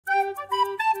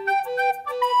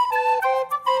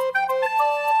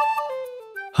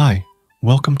Hi,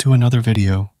 welcome to another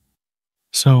video.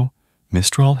 So,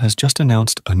 Mistral has just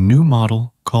announced a new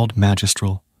model called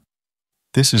Magistral.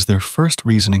 This is their first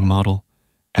reasoning model,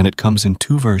 and it comes in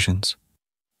two versions.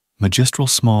 Magistral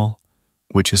Small,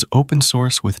 which is open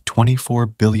source with 24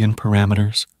 billion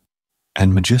parameters,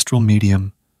 and Magistral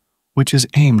Medium, which is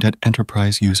aimed at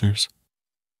enterprise users.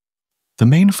 The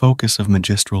main focus of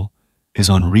Magistral is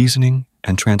on reasoning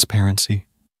and transparency.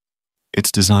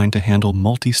 It's designed to handle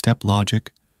multi-step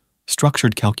logic,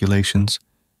 structured calculations,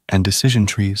 and decision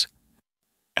trees,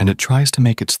 and it tries to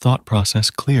make its thought process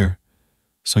clear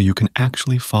so you can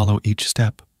actually follow each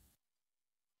step.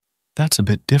 That's a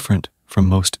bit different from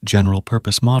most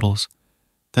general-purpose models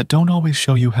that don't always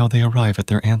show you how they arrive at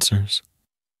their answers.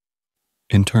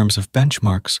 In terms of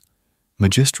benchmarks,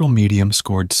 Magistral Medium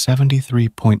scored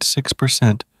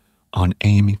 73.6% on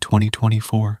AIME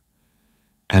 2024,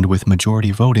 and with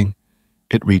majority voting,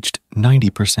 it reached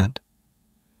 90%.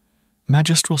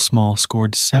 Magistral Small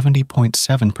scored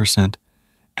 70.7%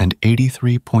 and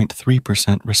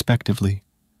 83.3% respectively.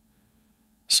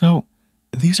 So,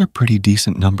 these are pretty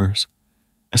decent numbers,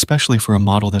 especially for a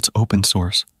model that's open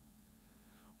source.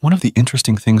 One of the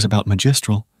interesting things about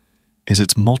Magistral is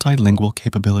its multilingual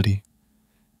capability.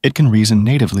 It can reason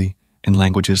natively in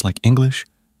languages like English,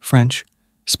 French,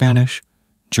 Spanish,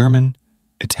 German,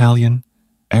 Italian,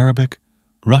 Arabic,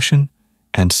 Russian,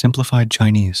 and simplified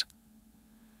Chinese.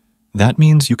 That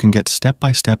means you can get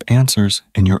step-by-step answers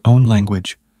in your own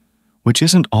language, which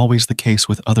isn't always the case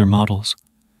with other models.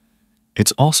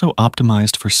 It's also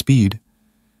optimized for speed,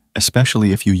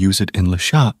 especially if you use it in Le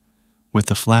Chat with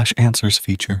the Flash Answers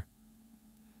feature.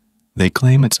 They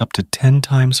claim it's up to 10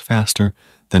 times faster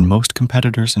than most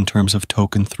competitors in terms of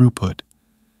token throughput,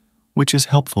 which is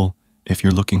helpful if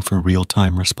you're looking for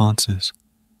real-time responses.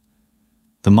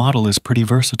 The model is pretty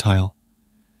versatile.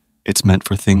 It's meant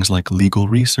for things like legal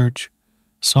research,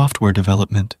 software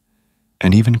development,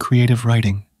 and even creative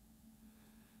writing.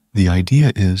 The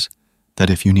idea is that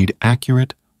if you need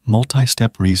accurate,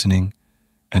 multi-step reasoning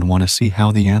and want to see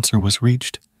how the answer was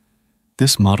reached,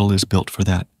 this model is built for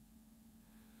that.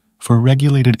 For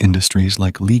regulated industries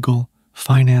like legal,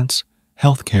 finance,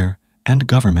 healthcare, and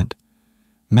government,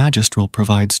 Magistral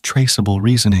provides traceable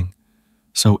reasoning,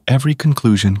 so every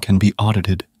conclusion can be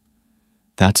audited.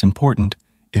 That's important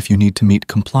if you need to meet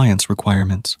compliance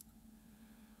requirements.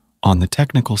 On the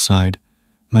technical side,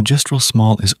 Magistral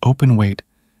Small is open weight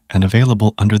and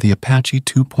available under the Apache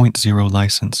 2.0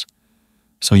 license,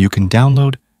 so you can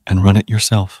download and run it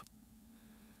yourself.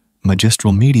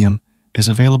 Magistral Medium is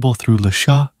available through Le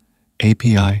Chat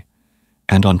API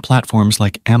and on platforms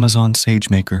like Amazon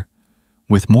SageMaker,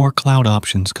 with more cloud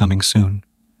options coming soon.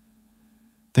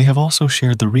 They have also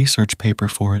shared the research paper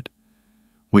for it,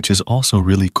 which is also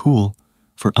really cool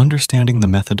for understanding the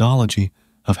methodology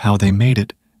of how they made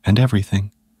it and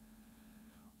everything.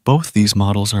 Both these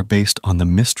models are based on the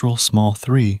Mistral Small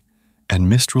 3 and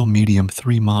Mistral Medium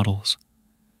 3 models.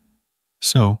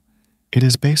 So, it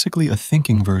is basically a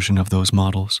thinking version of those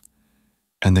models,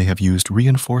 and they have used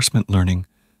reinforcement learning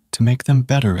to make them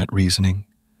better at reasoning,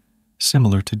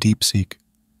 similar to Deepseek.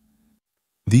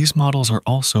 These models are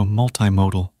also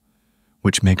multimodal,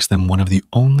 which makes them one of the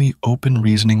only open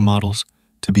reasoning models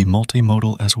to be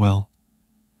multimodal as well.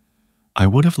 I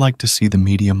would have liked to see the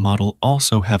medium model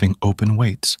also having open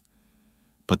weights,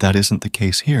 but that isn't the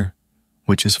case here,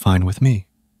 which is fine with me.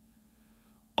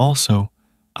 Also,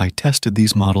 I tested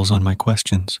these models on my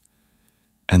questions,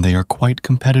 and they are quite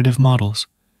competitive models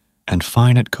and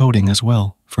fine at coding as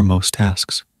well for most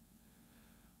tasks.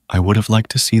 I would have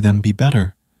liked to see them be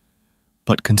better,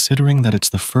 but considering that it's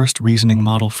the first reasoning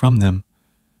model from them,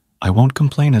 I won't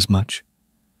complain as much.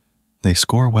 They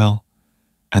score well,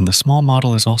 and the small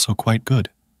model is also quite good.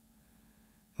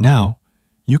 Now,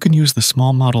 you can use the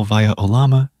small model via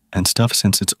Ollama and stuff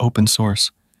since it's open source,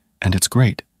 and it's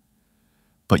great.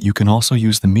 But you can also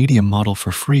use the medium model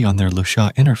for free on their Le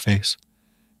Chat interface,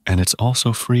 and it's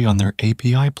also free on their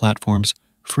API platform's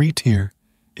free tier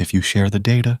if you share the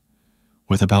data,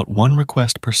 with about 1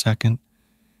 request per second,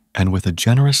 and with a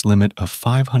generous limit of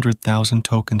 500,000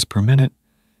 tokens per minute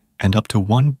and up to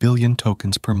 1 billion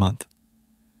tokens per month.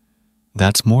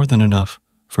 That's more than enough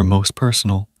for most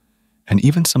personal and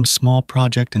even some small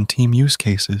project and team use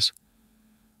cases,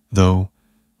 though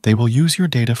they will use your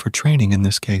data for training in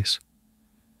this case.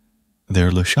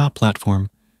 Their Le Chat platform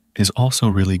is also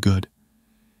really good,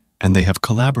 and they have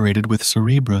collaborated with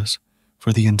Cerebras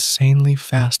for the insanely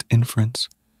fast inference,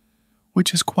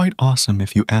 which is quite awesome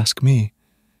if you ask me,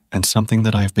 and something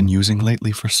that I've been using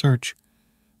lately for search,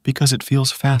 because it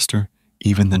feels faster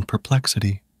even than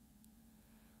Perplexity.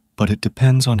 But it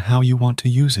depends on how you want to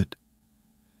use it.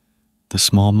 The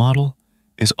small model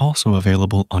is also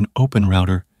available on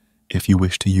OpenRouter if you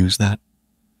wish to use that.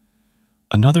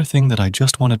 Another thing that I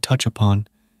just want to touch upon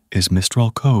is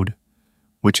Mistral Code,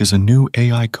 which is a new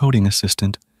AI coding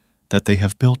assistant that they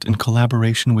have built in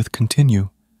collaboration with Continue,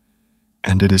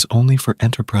 and it is only for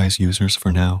enterprise users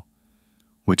for now,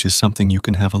 which is something you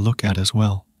can have a look at as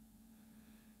well.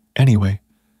 Anyway,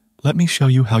 let me show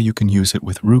you how you can use it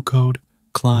with Roo Code,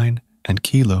 Cline, and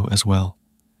Kilo as well.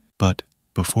 But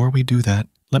before we do that,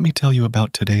 let me tell you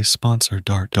about today's sponsor,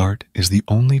 Dart. Dart is the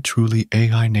only truly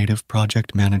AI-native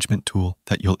project management tool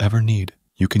that you'll ever need.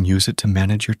 You can use it to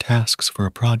manage your tasks for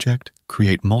a project,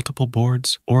 create multiple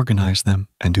boards, organize them,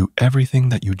 and do everything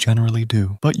that you generally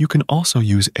do. But you can also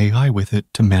use AI with it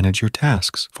to manage your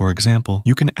tasks. For example,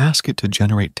 you can ask it to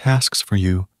generate tasks for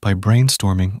you by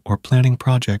brainstorming or planning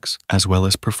projects, as well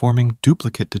as performing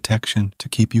duplicate detection to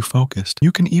keep you focused.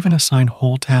 You can even assign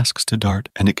whole tasks to Dart,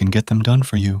 and it can get them done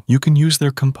for you. You can use their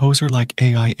composer-like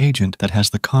AI agent that has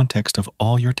the context of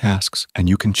all your tasks, and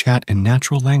you can chat in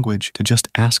natural language to just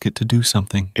ask it to do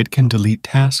something. It can delete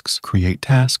tasks, create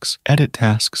tasks, edit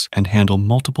tasks, and handle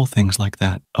multiple things like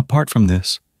that. Apart from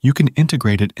this, you can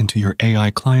integrate it into your AI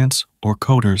clients or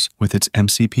coders with its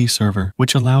MCP server,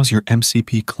 which allows your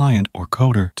MCP client or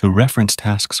coder to reference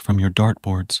tasks from your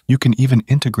dartboards. You can even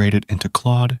integrate it into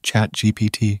Claude,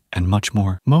 ChatGPT, and much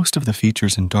more. Most of the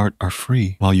features in Dart are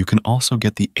free, while you can also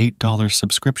get the $8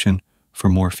 subscription for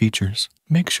more features.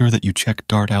 Make sure that you check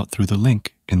Dart out through the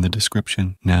link in the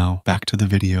description. Now, back to the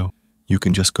video. You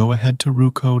can just go ahead to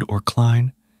Roo Code or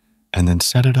Cline, and then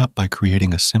set it up by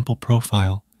creating a simple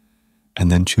profile, and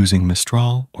then choosing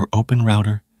Mistral or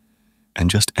OpenRouter, and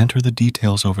just enter the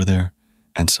details over there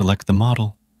and select the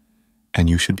model, and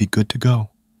you should be good to go.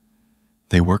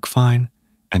 They work fine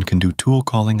and can do tool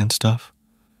calling and stuff,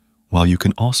 while you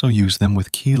can also use them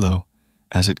with Kilo,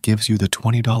 as it gives you the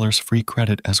 $20 free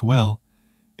credit as well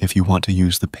if you want to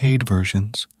use the paid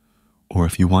versions, or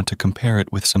if you want to compare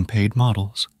it with some paid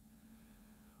models.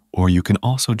 Or you can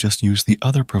also just use the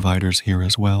other providers here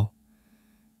as well,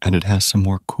 and it has some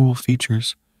more cool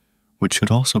features, which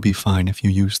should also be fine if you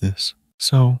use this.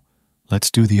 So,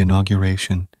 let's do the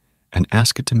inauguration and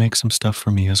ask it to make some stuff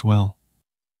for me as well.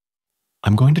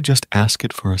 I'm going to just ask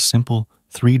it for a simple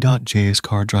 3.js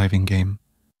car driving game.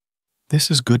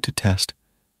 This is good to test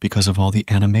because of all the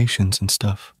animations and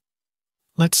stuff.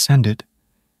 Let's send it,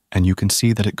 and you can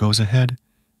see that it goes ahead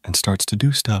and starts to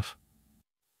do stuff.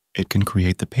 It can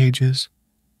create the pages,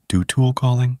 do tool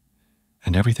calling,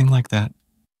 and everything like that.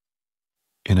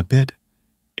 In a bit,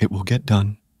 it will get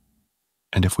done.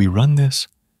 And if we run this,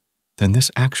 then this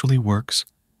actually works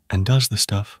and does the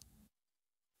stuff.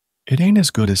 It ain't as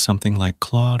good as something like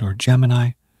Claude or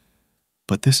Gemini,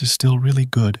 but this is still really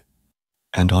good,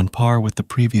 and on par with the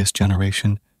previous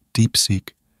generation,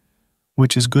 Deepseek,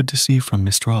 which is good to see from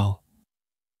Mistral.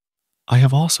 I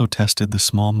have also tested the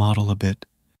small model a bit,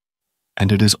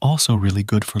 and it is also really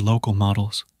good for local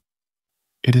models.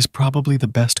 It is probably the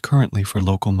best currently for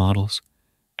local models,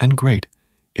 and great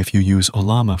if you use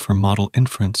Ollama for model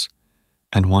inference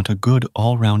and want a good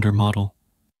all-rounder model.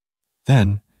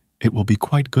 Then it will be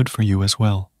quite good for you as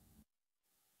well.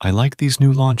 I like these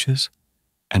new launches,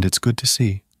 and it's good to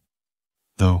see.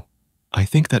 Though, I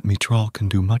think that Mistral can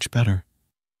do much better,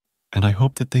 and I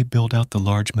hope that they build out the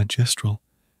large Magistral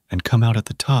and come out at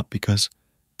the top, because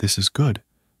this is good,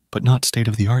 but not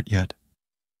state-of-the-art yet.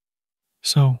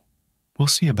 So, we'll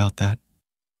see about that.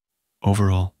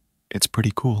 Overall, it's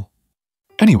pretty cool.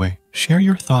 Anyway, share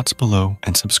your thoughts below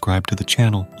and subscribe to the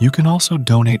channel. You can also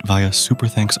donate via Super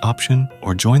Thanks option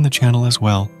or join the channel as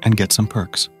well and get some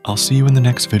perks. I'll see you in the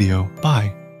next video.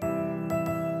 Bye.